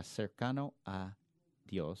y estás cercano a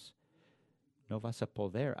Dios, no vas a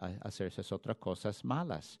poder hacer esas otras cosas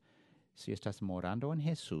malas. Si estás morando en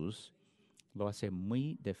Jesús, lo hace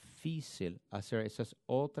muy difícil hacer esas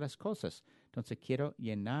otras cosas. Entonces quiero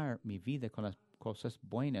llenar mi vida con las cosas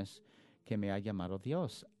buenas que me ha llamado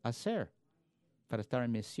Dios a hacer, para estar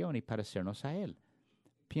en misión y parecernos a Él.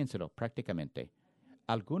 Piénsalo prácticamente.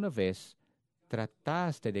 ¿Alguna vez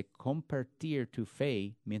trataste de compartir tu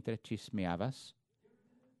fe mientras chismeabas?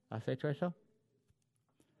 ¿Has hecho eso?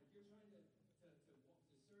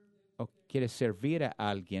 ¿O quieres servir a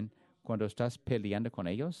alguien cuando estás peleando con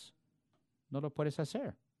ellos? No lo puedes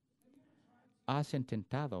hacer. ¿Has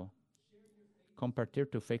intentado compartir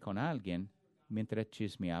tu fe con alguien mientras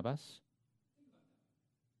chismeabas?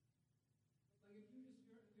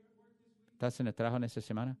 ¿Estás en el trabajo en esta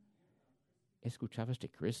semana? ¿Escuchabas de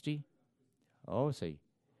Christy? Oh, sí.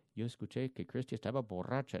 Yo escuché que Christy estaba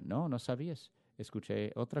borracha. No, no sabías.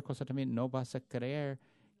 Escuché otra cosa también. No vas a creer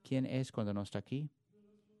quién es cuando no está aquí.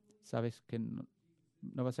 ¿Sabes que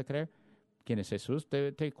no vas a creer? ¿Quién es Jesús?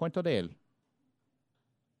 Te cuento de él.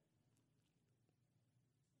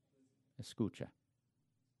 Escucha.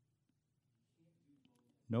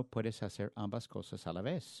 No puedes hacer ambas cosas a la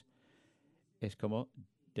vez. Es como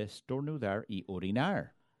destornudar y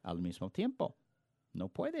orinar al mismo tiempo. No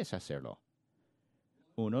puedes hacerlo.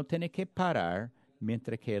 Uno tiene que parar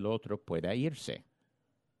mientras que el otro pueda irse.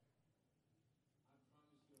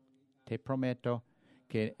 Te prometo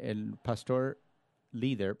que el pastor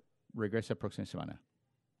líder regresa la próxima semana.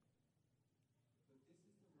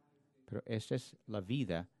 Pero esta es la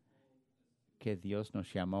vida que Dios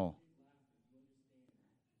nos llamó.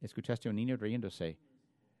 Escuchaste a un niño riéndose.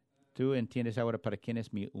 Tú entiendes ahora para quién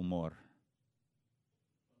es mi humor.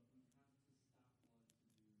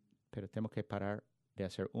 Pero tengo que parar de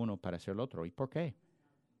hacer uno para hacer el otro. ¿Y por qué?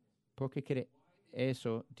 Porque quiere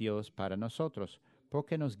eso Dios para nosotros.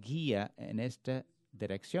 Porque nos guía en esta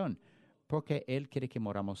dirección. Porque Él quiere que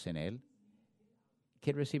moramos en Él.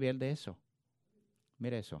 ¿Qué recibe Él de eso?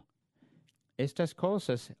 Mira eso. Estas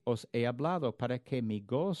cosas os he hablado para que mi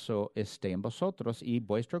gozo esté en vosotros y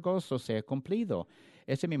vuestro gozo sea cumplido.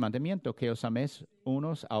 Este es mi mandamiento, que os améis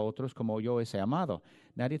unos a otros como yo os he amado.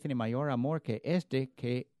 Nadie tiene mayor amor que este,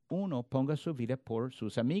 que uno ponga su vida por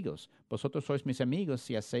sus amigos. Vosotros sois mis amigos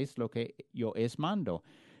si hacéis lo que yo os mando.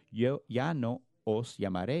 Yo ya no os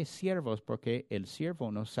llamaré siervos, porque el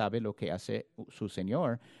siervo no sabe lo que hace su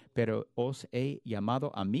señor, pero os he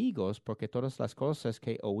llamado amigos, porque todas las cosas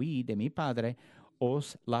que oí de mi Padre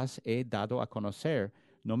os las he dado a conocer.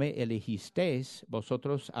 No me elegisteis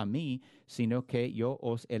vosotros a mí, sino que yo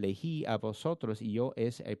os elegí a vosotros, y yo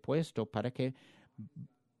os he puesto para que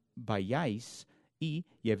vayáis y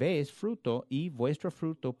llevéis fruto, y vuestro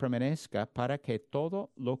fruto permanezca, para que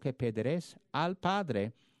todo lo que pediréis al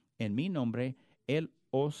Padre en mi nombre, Él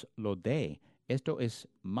os lo dé. Este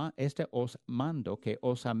os mando, que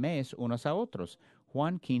os améis unos a otros.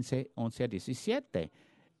 Juan 15, 11 a 17.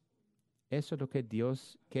 Eso es lo que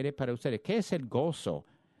Dios quiere para ustedes. ¿Qué es el gozo?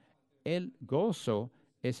 El gozo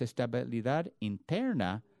es estabilidad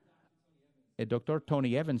interna. El doctor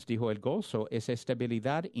Tony Evans dijo, el gozo es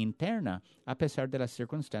estabilidad interna a pesar de las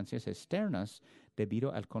circunstancias externas,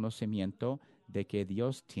 debido al conocimiento de que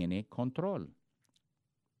Dios tiene control.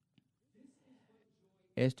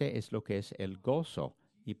 Este es lo que es el gozo,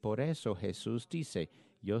 y por eso Jesús dice,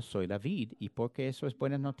 yo soy la vid. ¿Y por qué eso es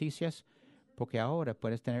buenas noticias? Porque ahora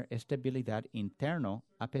puedes tener estabilidad interna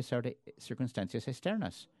a pesar de circunstancias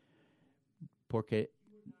externas. Porque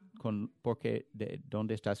de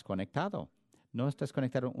dónde estás conectado. No estás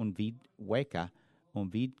conectado a un vid hueca, un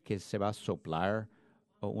vid que se va a soplar,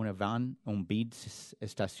 o un vid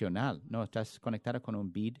estacional. No, estás conectado con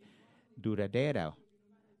un vid duradero,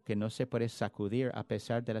 que no se puede sacudir a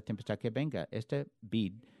pesar de la tempestad que venga. Este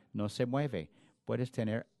vid no se mueve. Puedes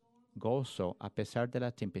tener gozo a pesar de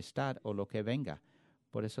la tempestad o lo que venga.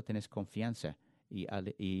 Por eso tienes confianza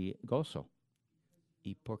y gozo.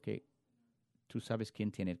 Y porque tú sabes quién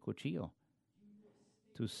tiene el cuchillo.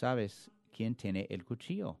 Tú sabes quién tiene el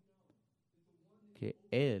cuchillo. Que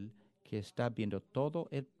Él, que está viendo todo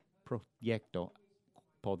el proyecto,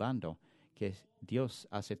 podando, que Dios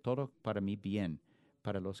hace todo para mi bien,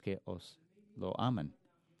 para los que os lo aman.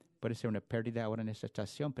 Puede ser una pérdida ahora en esta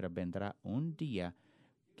estación, pero vendrá un día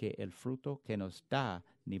que el fruto que nos da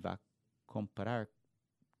ni va a comparar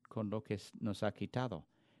con lo que nos ha quitado.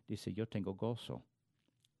 Dice, yo tengo gozo.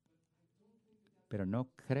 Pero no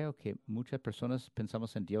creo que muchas personas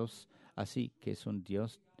pensamos en Dios así, que es un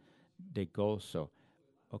Dios de gozo,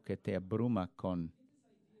 o que te abruma con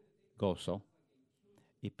gozo,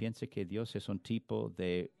 y piensa que Dios es un tipo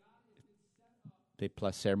de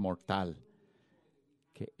placer mortal,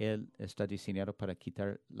 que Él está diseñado para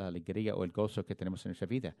quitar la alegría o el gozo que tenemos en nuestra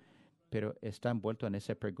vida. Pero está envuelto en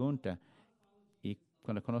esa pregunta, y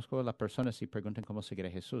cuando conozco a las personas y preguntan cómo seguir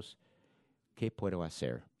a Jesús, ¿qué puedo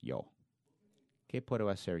hacer yo? ¿Qué puedo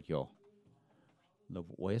hacer yo? Lo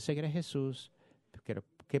voy a seguir a Jesús, pero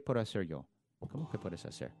 ¿qué puedo hacer yo? ¿Cómo que puedes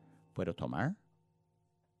hacer? ¿Puedo tomar?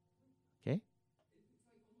 ¿Qué?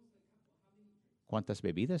 ¿Cuántas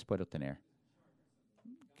bebidas puedo tener?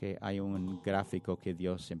 Que hay un gráfico que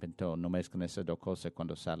Dios inventó, no mezclen esas dos cosas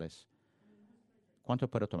cuando sales. ¿Cuánto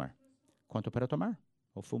puedo tomar? ¿Cuánto puedo tomar?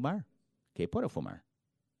 ¿O fumar? ¿Qué puedo fumar?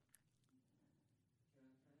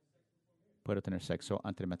 ¿Puedo tener sexo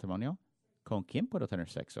antes del matrimonio? ¿Con quién puedo tener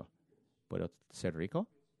sexo? ¿Puedo ser rico?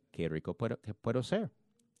 ¿Qué rico qué puedo ser?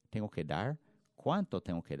 ¿Tengo que dar? ¿Cuánto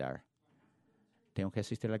tengo que dar? ¿Tengo que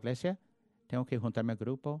asistir a la iglesia? ¿Tengo que juntarme al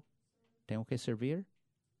grupo? ¿Tengo que servir?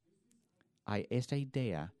 Hay esta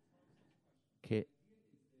idea que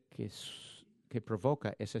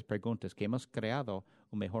provoca esas preguntas, que hemos creado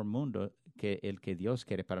un mejor mundo que el que Dios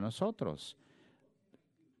quiere para nosotros.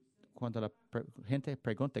 Cuando la gente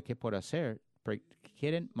pregunta qué puedo hacer,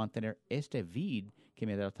 quieren mantener este vid que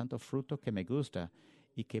me da tanto fruto que me gusta,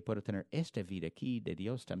 y que puedo tener este vid aquí de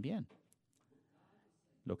Dios también.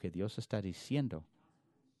 Lo que Dios está diciendo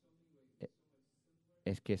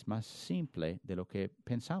es que es más simple de lo que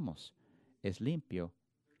pensamos. Es limpio.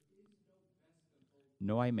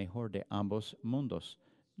 No hay mejor de ambos mundos.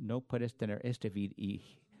 No puedes tener este vid y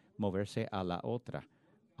moverse a la otra.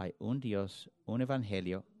 Hay un Dios, un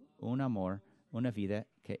evangelio, un amor, una vida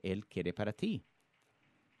que Él quiere para ti.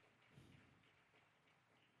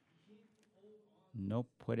 No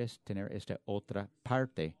puedes tener esta otra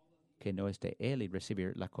parte que no es de Él y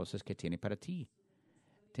recibir las cosas que tiene para ti.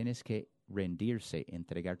 Tienes que rendirse,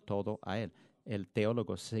 entregar todo a Él. El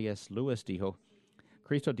teólogo C.S. Lewis dijo,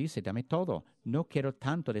 Cristo dice, dame todo. No quiero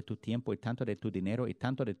tanto de tu tiempo y tanto de tu dinero y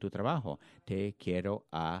tanto de tu trabajo. Te quiero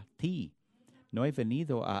a ti. No he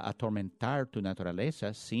venido a atormentar tu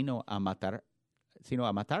naturaleza, sino a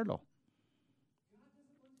matarlo.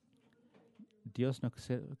 Dios no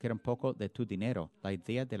quiere un poco de tu dinero. La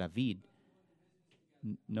idea de la vid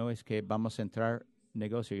no es que vamos a entrar en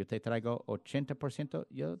negocio. Yo te traigo 80%,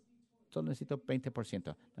 yo solo necesito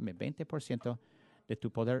 20%. Dame 20% de tu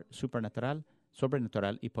poder supernatural,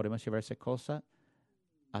 sobrenatural y podemos llevar esa cosa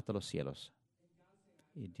hasta los cielos.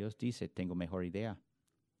 Y Dios dice, tengo mejor idea.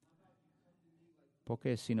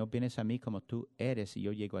 Porque si no vienes a mí como tú eres y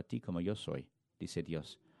yo llego a ti como yo soy, dice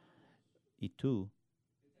Dios, y tú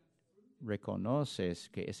reconoces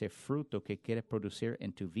que ese fruto que quieres producir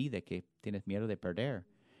en tu vida, que tienes miedo de perder,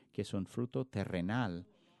 que es un fruto terrenal,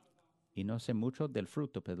 y no sé mucho del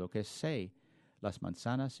fruto, pero lo que sé, las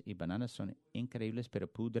manzanas y bananas son increíbles,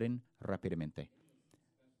 pero pudren rápidamente,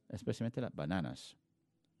 especialmente las bananas,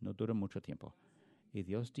 no duran mucho tiempo. Y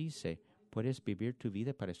Dios dice, puedes vivir tu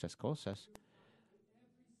vida para estas cosas,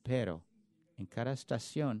 pero en cada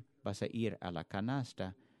estación vas a ir a la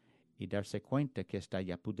canasta y darse cuenta que está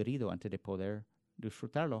ya pudrido antes de poder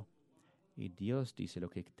disfrutarlo. Y Dios dice, lo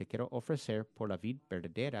que te quiero ofrecer por la vida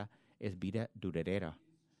verdadera es vida duradera.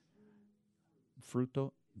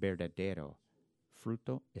 Fruto verdadero,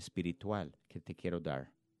 fruto espiritual que te quiero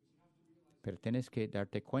dar. Pero tienes que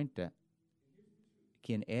darte cuenta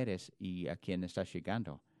quién eres y a quién estás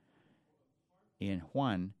llegando. Y en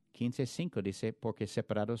Juan 15:5 dice, porque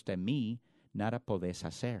separados de mí, nada podés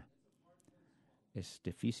hacer. Es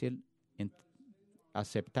difícil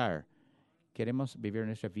aceptar. Queremos vivir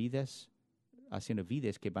nuestras vidas haciendo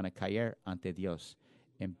vidas que van a caer ante Dios,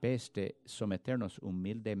 en vez de someternos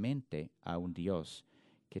humildemente a un Dios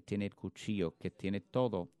que tiene el cuchillo, que tiene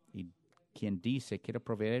todo, y quien dice, quiero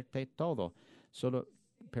proveerte todo, solo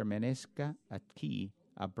permanezca aquí,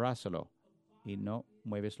 abrázalo, y no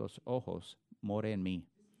mueves los ojos, more en mí.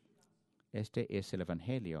 Este es el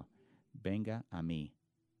Evangelio. Venga a mí,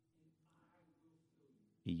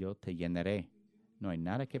 y yo te llenaré. No hay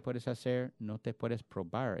nada que puedes hacer, no te puedes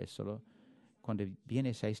probar, es solo cuando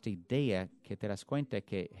vienes a esta idea que te das cuenta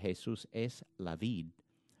que Jesús es la vid.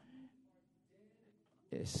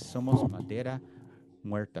 Somos madera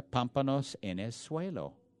muerta, pámpanos en el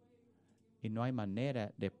suelo. Y no hay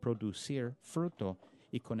manera de producir fruto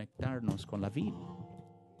y conectarnos con la vid.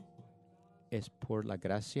 Es por la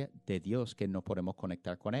gracia de Dios que no podemos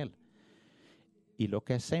conectar con Él. Y lo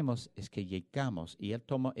que hacemos es que llegamos y Él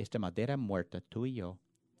toma esta madera muerta, tú y yo,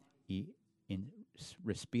 y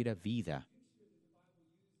respira vida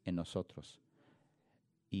en nosotros.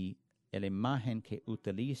 Y la imagen que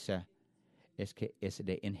utiliza es que es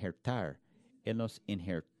de injertar. Él nos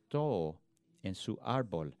injertó en su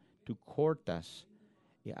árbol. Tú cortas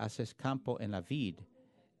y haces campo en la vid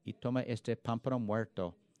y toma este pámpano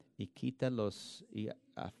muerto y quita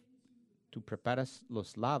tú preparas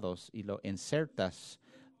los lados y lo injertas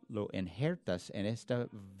en esta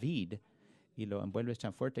vid y lo envuelves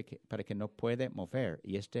tan fuerte para que no puede mover.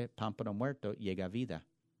 Y este pámpano muerto llega a vida.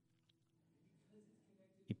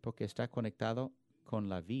 Y porque está conectado con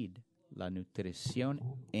la vid, la nutrición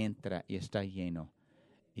entra y está lleno.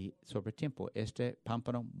 Y sobre tiempo, este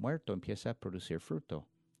pámpano muerto empieza a producir fruto.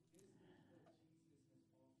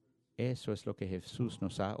 Eso es lo que Jesús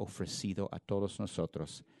nos ha ofrecido a todos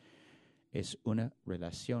nosotros. Es una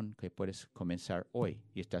relación que puedes comenzar hoy.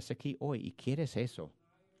 Y estás aquí hoy y quieres eso.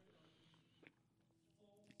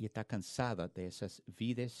 Y estás cansada de esas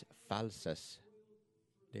vidas falsas,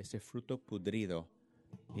 de ese fruto pudrido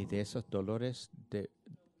y de esos dolores de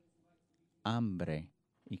hambre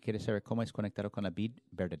y quieres saber cómo es conectado con la vida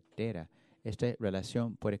verdadera. Esta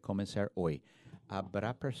relación puede comenzar hoy.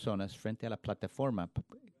 Habrá personas frente a la plataforma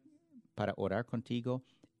para orar contigo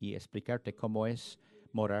y explicarte cómo es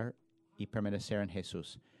morar y permanecer en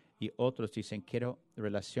Jesús. Y otros dicen, quiero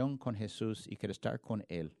relación con Jesús y quiero estar con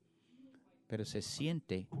Él. Pero se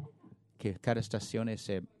siente que cada estación es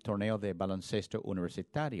el torneo de baloncesto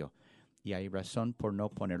universitario y hay razón por no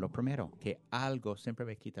ponerlo primero, que algo siempre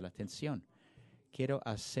me quita la atención. Quiero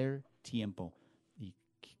hacer tiempo y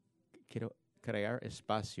quiero crear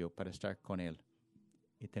espacio para estar con Él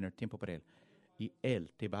y tener tiempo para Él. Y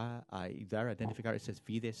Él te va a ayudar a identificar esas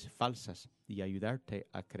vidas falsas y ayudarte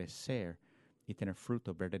a crecer y tener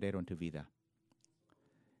fruto verdadero en tu vida.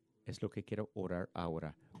 Es lo que quiero orar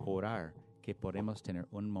ahora. Orar que podemos tener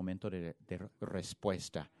un momento de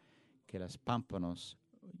respuesta, que los pámpanos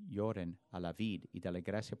lloren a la vid y darle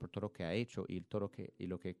gracias por todo lo que ha hecho y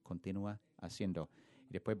lo que continúa haciendo.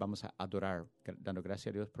 Y después vamos a adorar, dando gracias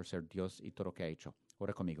a Dios por ser Dios y todo lo que ha hecho.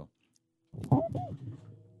 Ora conmigo.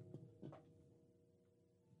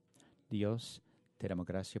 Dios, te damos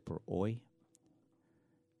gracias por hoy.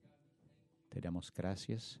 Te damos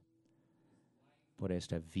gracias por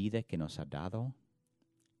esta vida que nos ha dado.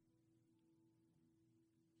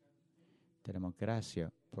 Te damos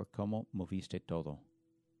gracias por cómo moviste todo.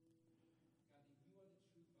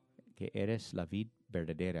 Que eres la vid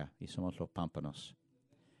verdadera y somos los pámpanos.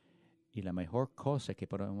 Y la mejor cosa que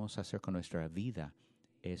podemos hacer con nuestra vida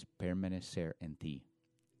es permanecer en ti.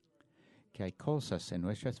 Que hay cosas en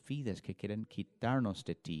nuestras vidas que quieren quitarnos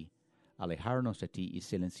de ti, alejarnos de ti y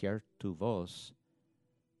silenciar tu voz.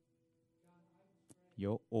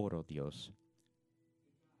 Yo oro, Dios,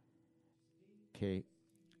 que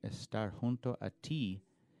estar junto a ti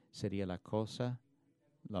sería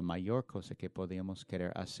la mayor cosa que podríamos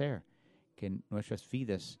querer hacer, que nuestras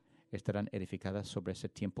vidas estarán edificadas sobre ese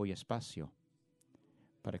tiempo y espacio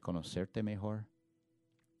para conocerte mejor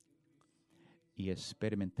y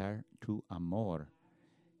experimentar tu amor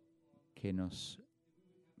que nos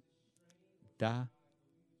da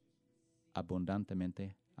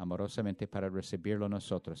abundantemente, amorosamente para recibirlo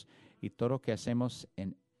nosotros. Y todo lo que hacemos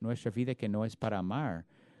en nuestra vida que no es para amar,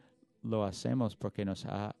 lo hacemos porque nos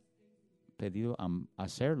ha pedido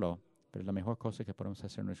hacerlo, pero es la mejor cosa que podemos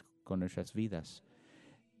hacer con nuestras vidas.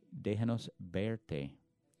 Déjanos verte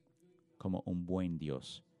como un buen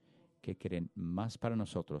Dios que quiere más para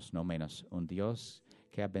nosotros, no menos. Un Dios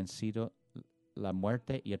que ha vencido la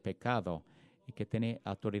muerte y el pecado y que tiene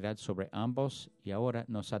autoridad sobre ambos y ahora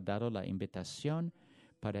nos ha dado la invitación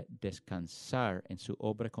para descansar en su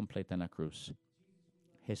obra completa en la cruz.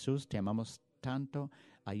 Jesús, te amamos tanto,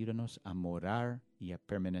 ayúdanos a morar y a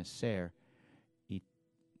permanecer y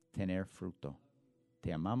tener fruto.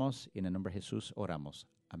 Te amamos y en el nombre de Jesús oramos.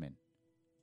 Amén.